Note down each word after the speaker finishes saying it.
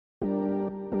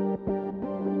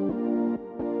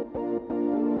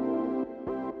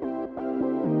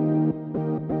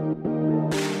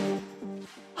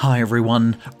Hi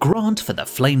everyone, Grant for the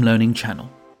Flame Learning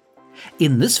channel.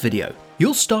 In this video,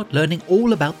 you'll start learning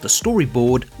all about the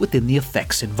storyboard within the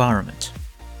effects environment.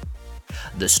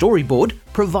 The storyboard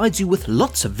provides you with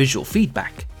lots of visual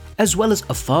feedback, as well as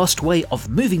a fast way of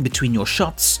moving between your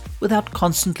shots without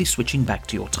constantly switching back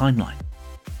to your timeline.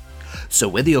 So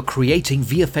whether you're creating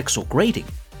VFX or grading,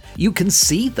 you can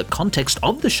see the context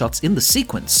of the shots in the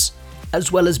sequence,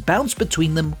 as well as bounce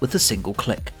between them with a single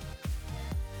click.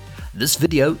 This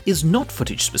video is not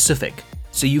footage specific,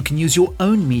 so you can use your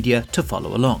own media to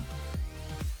follow along.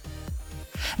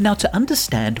 Now, to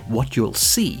understand what you'll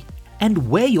see and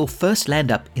where you'll first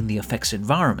land up in the effects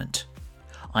environment,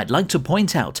 I'd like to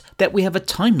point out that we have a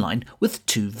timeline with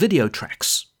two video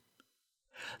tracks.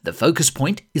 The focus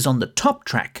point is on the top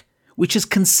track, which is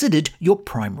considered your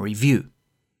primary view.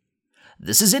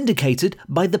 This is indicated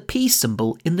by the P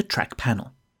symbol in the track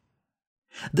panel.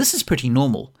 This is pretty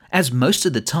normal, as most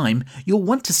of the time you'll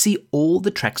want to see all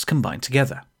the tracks combined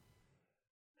together.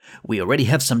 We already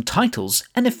have some titles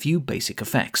and a few basic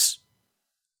effects.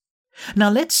 Now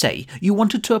let's say you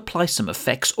wanted to apply some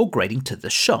effects or grading to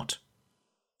this shot.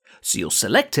 So you'll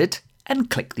select it and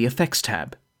click the Effects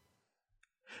tab.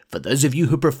 For those of you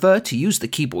who prefer to use the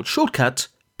keyboard shortcut,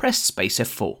 press Space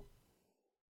F4.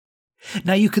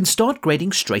 Now you can start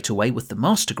grading straight away with the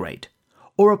Master Grade,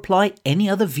 or apply any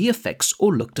other VFX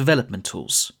or look development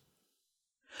tools.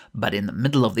 But in the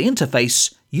middle of the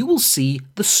interface, you will see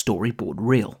the Storyboard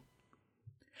Reel.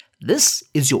 This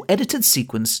is your edited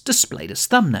sequence displayed as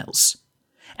thumbnails,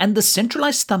 and the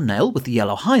centralized thumbnail with the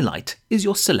yellow highlight is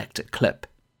your selected clip.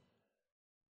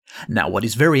 Now, what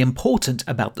is very important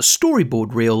about the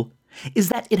Storyboard Reel is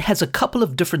that it has a couple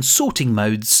of different sorting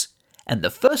modes, and the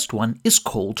first one is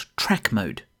called Track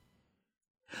Mode.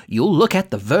 You'll look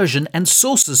at the version and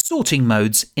sources sorting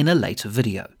modes in a later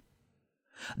video.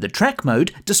 The track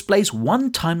mode displays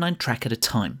one timeline track at a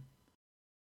time.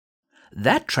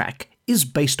 That track is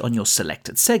based on your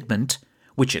selected segment,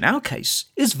 which in our case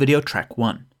is video track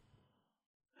 1.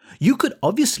 You could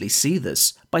obviously see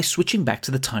this by switching back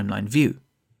to the timeline view.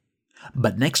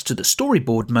 But next to the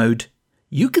storyboard mode,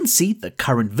 you can see the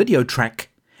current video track,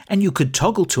 and you could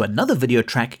toggle to another video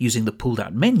track using the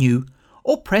pull-down menu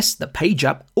or press the page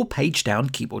up or page down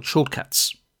keyboard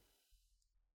shortcuts.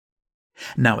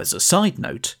 Now, as a side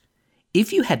note,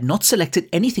 if you had not selected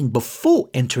anything before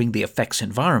entering the effects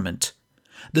environment,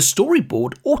 the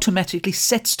storyboard automatically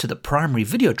sets to the primary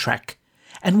video track,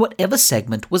 and whatever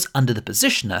segment was under the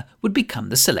positioner would become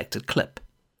the selected clip.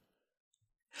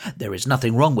 There is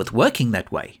nothing wrong with working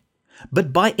that way,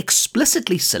 but by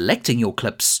explicitly selecting your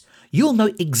clips, you'll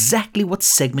know exactly what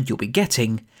segment you'll be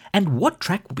getting and what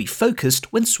track will be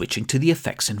focused when switching to the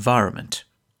effects environment.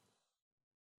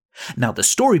 Now, the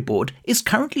storyboard is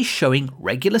currently showing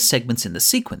regular segments in the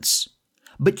sequence,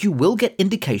 but you will get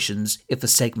indications if a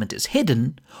segment is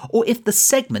hidden or if the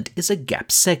segment is a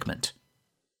gap segment.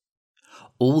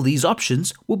 All these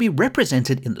options will be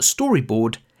represented in the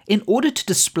storyboard in order to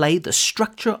display the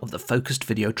structure of the focused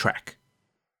video track.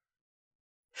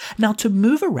 Now, to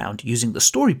move around using the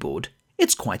storyboard,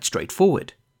 it's quite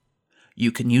straightforward.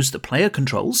 You can use the player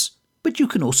controls, but you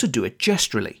can also do it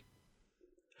gesturally.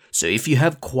 So if you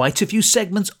have quite a few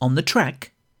segments on the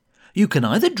track, you can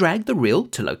either drag the reel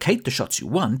to locate the shots you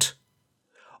want,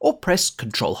 or press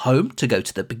Ctrl Home to go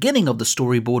to the beginning of the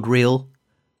storyboard reel,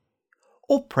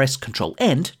 or press Ctrl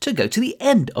End to go to the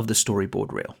end of the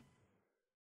storyboard reel.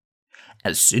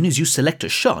 As soon as you select a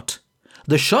shot,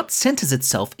 the shot centers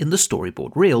itself in the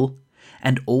storyboard reel,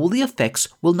 and all the effects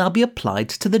will now be applied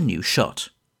to the new shot.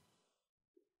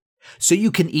 So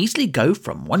you can easily go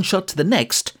from one shot to the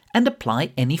next and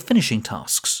apply any finishing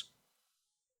tasks.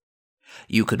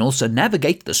 You can also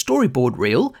navigate the storyboard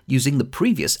reel using the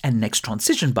previous and next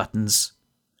transition buttons,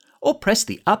 or press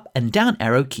the up and down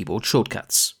arrow keyboard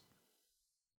shortcuts.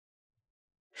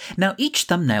 Now, each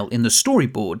thumbnail in the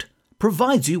storyboard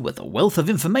provides you with a wealth of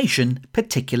information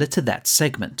particular to that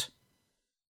segment.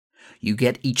 You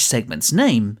get each segment's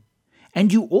name,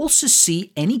 and you also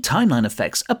see any timeline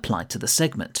effects applied to the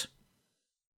segment.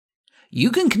 You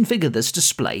can configure this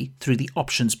display through the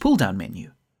Options pull-down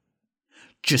menu.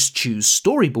 Just choose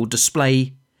Storyboard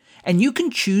Display, and you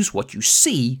can choose what you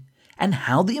see and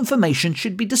how the information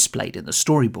should be displayed in the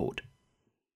storyboard.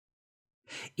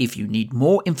 If you need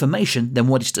more information than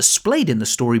what is displayed in the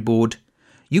storyboard,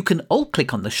 you can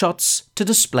alt-click on the shots to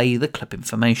display the clip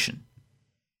information.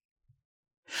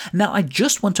 Now, I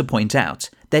just want to point out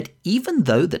that even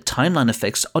though the timeline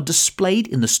effects are displayed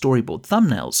in the storyboard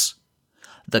thumbnails,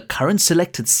 the current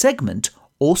selected segment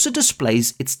also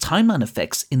displays its timeline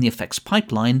effects in the effects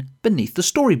pipeline beneath the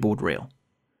storyboard reel.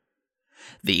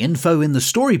 The info in the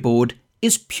storyboard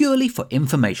is purely for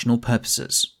informational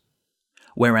purposes,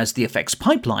 whereas the effects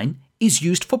pipeline is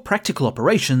used for practical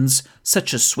operations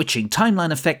such as switching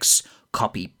timeline effects,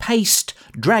 copy-paste,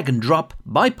 drag and drop,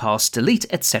 bypass, delete,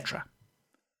 etc.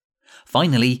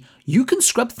 Finally, you can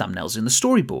scrub thumbnails in the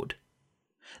storyboard.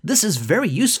 This is very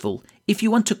useful if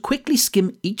you want to quickly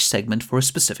skim each segment for a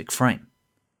specific frame.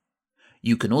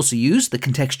 You can also use the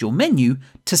contextual menu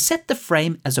to set the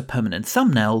frame as a permanent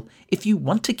thumbnail if you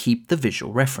want to keep the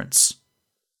visual reference.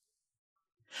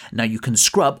 Now you can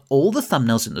scrub all the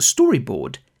thumbnails in the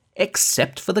storyboard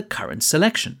except for the current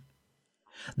selection.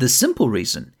 The simple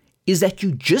reason is that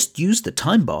you just use the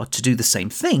time bar to do the same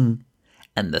thing,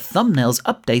 and the thumbnails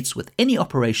updates with any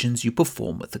operations you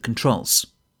perform with the controls.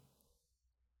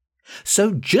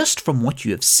 So just from what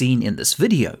you have seen in this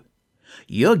video,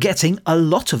 you're getting a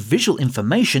lot of visual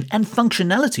information and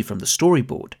functionality from the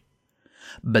storyboard.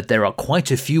 But there are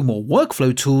quite a few more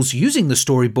workflow tools using the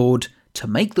storyboard to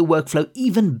make the workflow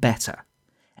even better,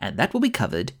 and that will be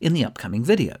covered in the upcoming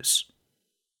videos.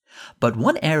 But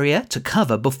one area to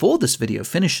cover before this video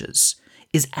finishes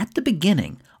is at the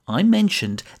beginning I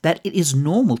mentioned that it is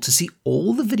normal to see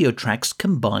all the video tracks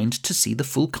combined to see the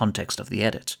full context of the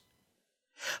edit.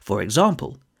 For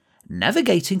example,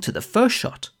 navigating to the first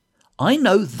shot, I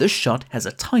know this shot has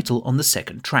a title on the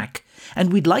second track,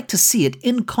 and we'd like to see it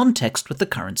in context with the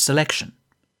current selection.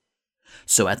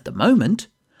 So at the moment,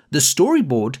 the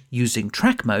storyboard using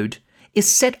track mode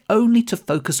is set only to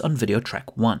focus on video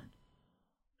track 1.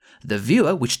 The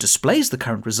viewer which displays the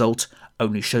current result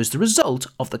only shows the result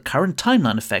of the current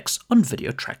timeline effects on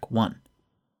video track 1.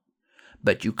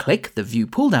 But you click the View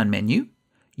pull-down menu,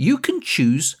 you can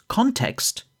choose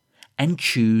Context and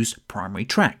choose Primary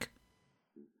Track.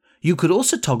 You could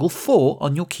also toggle 4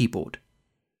 on your keyboard.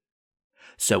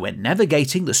 So when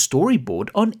navigating the storyboard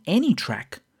on any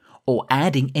track, or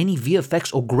adding any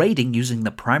VFX or grading using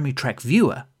the primary track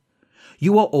viewer,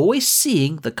 you are always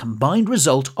seeing the combined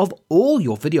result of all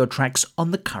your video tracks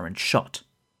on the current shot.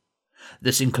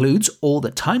 This includes all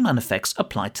the timeline effects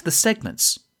applied to the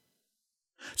segments.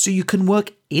 So you can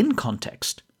work in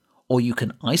context, or you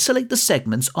can isolate the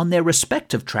segments on their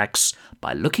respective tracks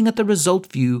by looking at the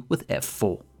result view with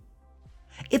F4.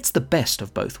 It's the best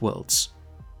of both worlds.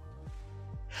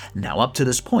 Now up to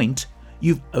this point,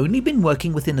 you've only been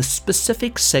working within a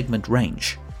specific segment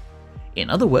range. In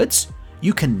other words,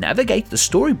 you can navigate the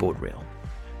storyboard reel,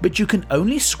 but you can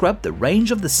only scrub the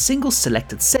range of the single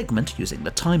selected segment using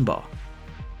the time bar.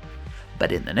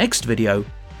 But in the next video,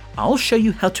 I'll show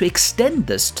you how to extend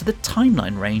this to the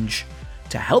timeline range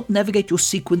to help navigate your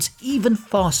sequence even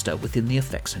faster within the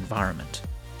effects environment.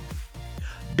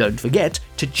 Don't forget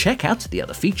to check out the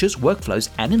other features, workflows,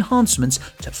 and enhancements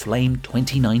to Flame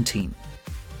 2019.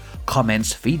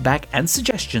 Comments, feedback, and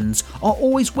suggestions are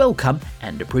always welcome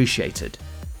and appreciated.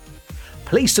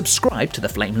 Please subscribe to the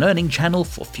Flame Learning channel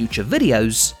for future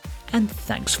videos, and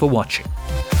thanks for watching.